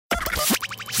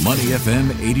Money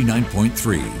FM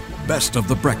 89.3, best of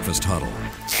the breakfast huddle.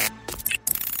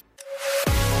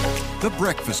 The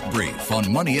Breakfast Brief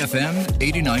on Money FM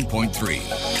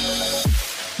 89.3.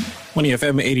 Money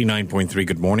FM 89.3,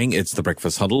 good morning. It's the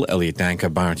Breakfast Huddle. Elliot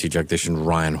Danker, Bharati Jagdish and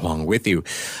Ryan Huang with you.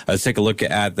 Let's take a look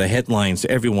at the headlines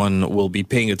everyone will be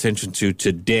paying attention to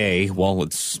today. Well,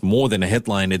 it's more than a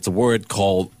headline. It's a word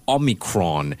called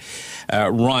Omicron.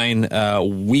 Ryan,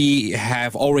 we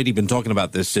have already been talking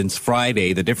about this since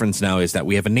Friday. The difference now is that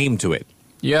we have a name to it.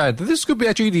 Yeah, this could be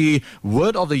actually the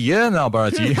word of the year now,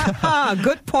 Bharati.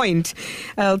 Good point.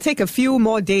 It'll take a few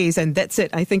more days and that's it.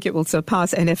 I think it will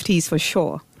surpass NFTs for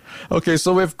sure. Okay,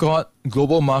 so we've got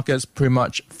global markets pretty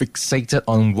much fixated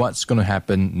on what's going to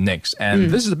happen next. And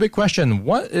this is the big question.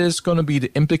 What is going to be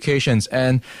the implications?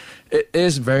 And it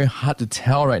is very hard to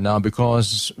tell right now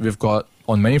because we've got,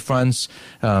 on many fronts,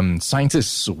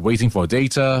 scientists waiting for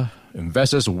data,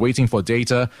 investors waiting for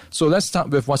data. So let's start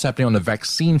with what's happening on the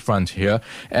vaccine front here.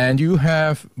 And you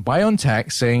have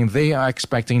BioNTech saying they are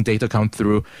expecting data come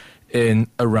through in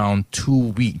around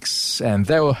 2 weeks, and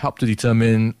that will help to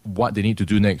determine what they need to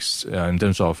do next in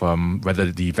terms of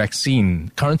whether the vaccine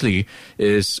currently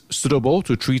is suitable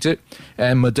to treat it.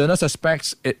 And Moderna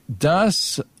suspects it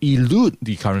does elude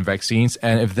the current vaccines,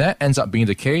 and if that ends up being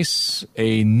the case,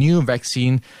 a new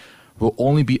vaccine will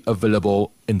only be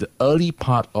available in the early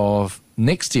part of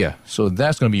next year. So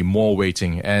that's going to be more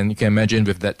waiting. And you can imagine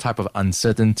with that type of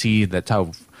uncertainty, that type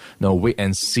of wait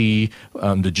and see,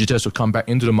 the jitters will come back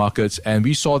into the markets. And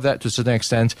we saw that to a certain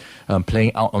extent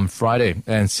playing out on Friday.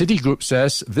 And Citigroup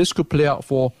says this could play out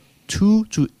for 2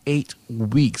 to 8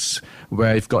 weeks,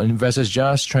 where you've got investors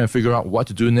just trying to figure out what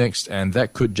to do next. And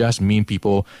that could just mean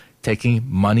people taking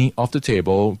money off the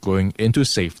table, going into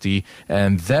safety.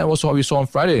 And that was what we saw on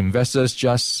Friday. Investors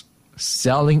just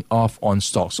selling off on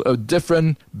stocks. So a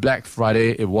different Black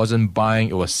Friday. It wasn't buying,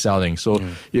 it was selling. So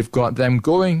you've got them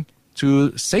going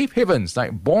to safe havens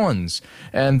like bonds.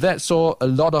 And that saw a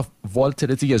lot of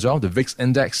volatility as well. The VIX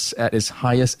index at its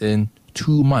highest in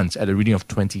 2 months at a reading of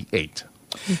 28.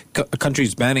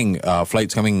 Countries banning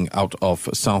flights coming out of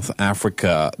South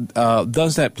Africa.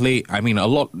 Does that play? I mean, a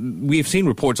lot. We've seen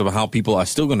reports about how people are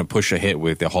still going to push ahead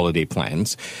with their holiday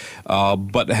plans.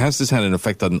 But has this had an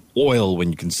effect on oil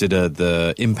when you consider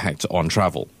the impact on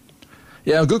travel?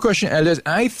 Yeah, good question, Elliot.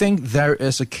 I think there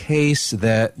is a case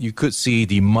that you could see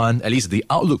demand, at least the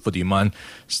outlook for demand,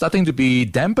 starting to be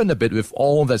dampened a bit with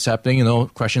all that's happening. You know,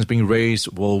 questions being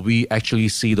raised. Will we actually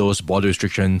see those border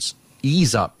restrictions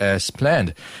ease up as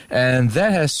planned? And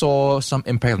that has saw some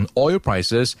impact on oil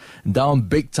prices, down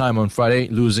big time on Friday,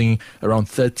 losing around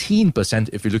 13%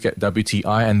 if you look at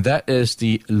WTI, and that is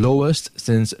the lowest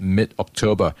since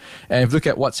mid-October. And if you look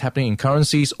at what's happening in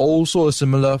currencies, also a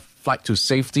similar flight to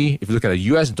safety. If you look at the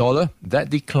US dollar, that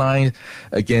declined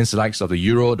against the likes of the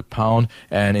euro, the pound,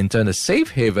 and in turn the safe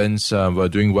havens were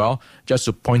doing well. Just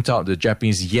to point out, the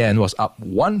Japanese yen was up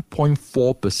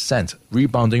 1.4%,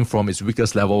 rebounding from its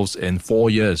weakest levels in 4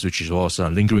 years, which was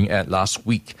lingering at last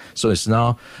week. So it's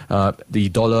now the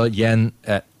dollar yen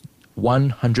at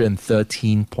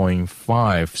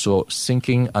 113.5, so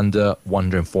sinking under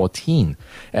 114.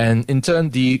 And in turn,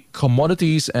 the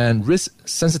commodities and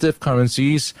risk-sensitive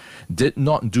currencies did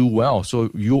not do well. So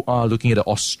you are looking at the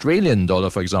Australian dollar,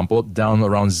 for example, down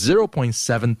around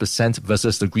 0.7%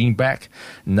 versus the greenback,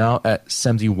 now at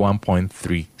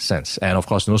 71.3 cents. And of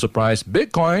course, no surprise,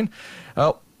 Bitcoin,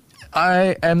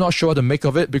 I am not sure what to make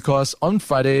of it because on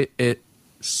Friday, it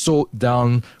sold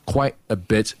down quite a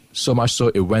bit, so much so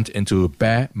it went into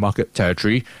bear market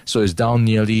territory. So it's down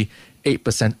nearly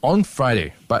 8% on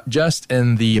Friday. But just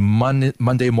in the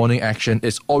Monday morning action,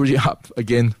 it's already up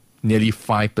again nearly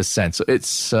 5%. So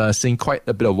it's seeing quite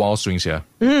a bit of wild swings here.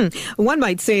 One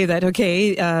might say that,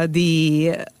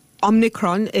 the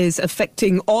Omicron is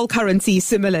affecting all currencies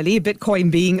similarly,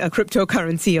 Bitcoin being a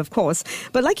cryptocurrency, of course.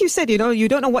 But like you said, you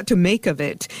don't know what to make of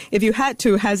it. If you had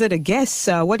to hazard a guess,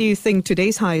 what do you think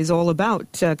today's high is all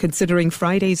about, considering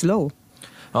Friday's low?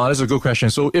 That's a good question.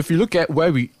 So if you look at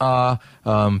where we are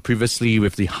previously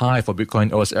with the high for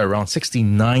Bitcoin, it was around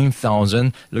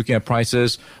 69,000. Looking at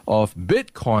prices of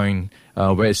Bitcoin,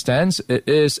 where it stands, it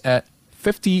is at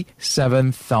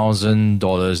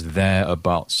 $57,000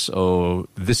 thereabouts. So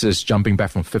this is jumping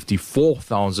back from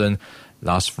 54,000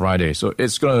 last Friday. So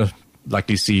it's going to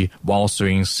likely see wild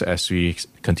swings as we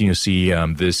continue to see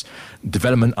this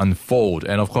development unfold.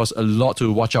 And of course, a lot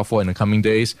to watch out for in the coming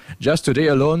days. Just today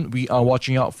alone, we are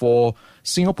watching out for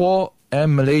Singapore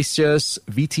and Malaysia's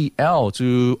VTL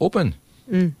to open.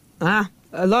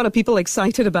 A lot of people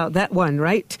excited about that one,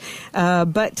 right?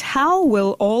 But how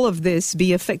will all of this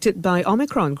be affected by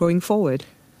Omicron going forward?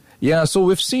 Yeah, so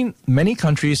we've seen many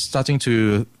countries starting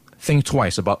to think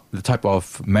twice about the type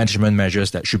of management measures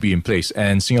that should be in place.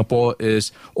 And Singapore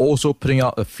is also putting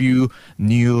out a few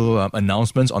new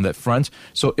announcements on that front.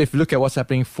 So if you look at what's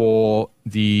happening for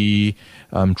the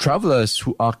travelers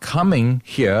who are coming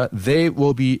here, they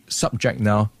will be subject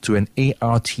now to an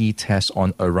ART test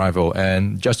on arrival.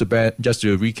 And just to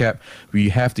recap, we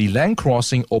have the land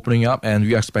crossing opening up, and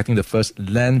we are expecting the first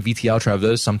land VTL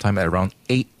travelers sometime at around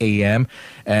 8 a.m.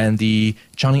 And the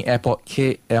Changi Airport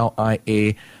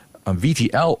KLIA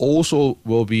VTL also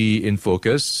will be in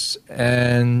focus.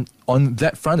 And on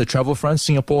that front, the travel front,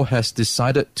 Singapore has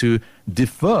decided to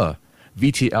defer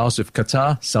VTLs with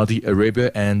Qatar, Saudi Arabia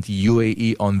and the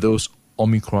UAE on those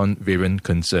Omicron variant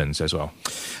concerns as well.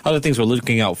 Other things we're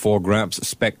looking out for: Grab's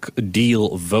spec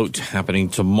deal vote happening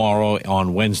tomorrow.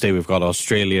 On Wednesday, we've got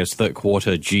Australia's third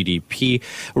quarter GDP.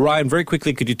 Ryan, very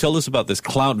quickly, could you tell us about this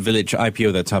Cloud Village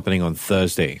IPO that's happening on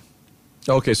Thursday?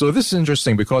 Okay, so this is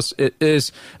interesting because it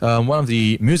is one of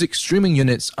the music streaming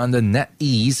units under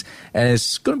NetEase, and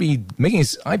it's going to be making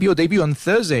its IPO debut on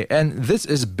Thursday. And this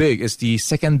is big. It's the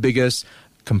second biggest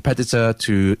competitor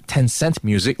to Tencent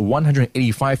Music,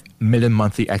 185 million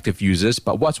monthly active users.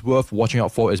 But what's worth watching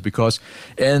out for is because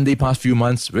in the past few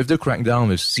months, with the crackdown,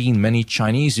 we've seen many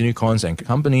Chinese unicorns and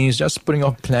companies just putting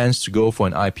off plans to go for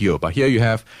an IPO. But here you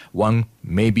have one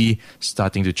maybe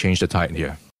starting to change the tide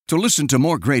here. To listen to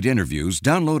more great interviews,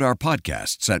 download our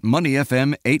podcasts at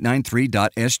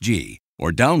moneyfm893.sg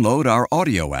or download our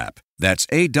audio app. That's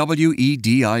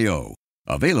AWEDIO.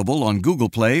 Available on Google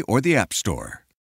Play or the App Store.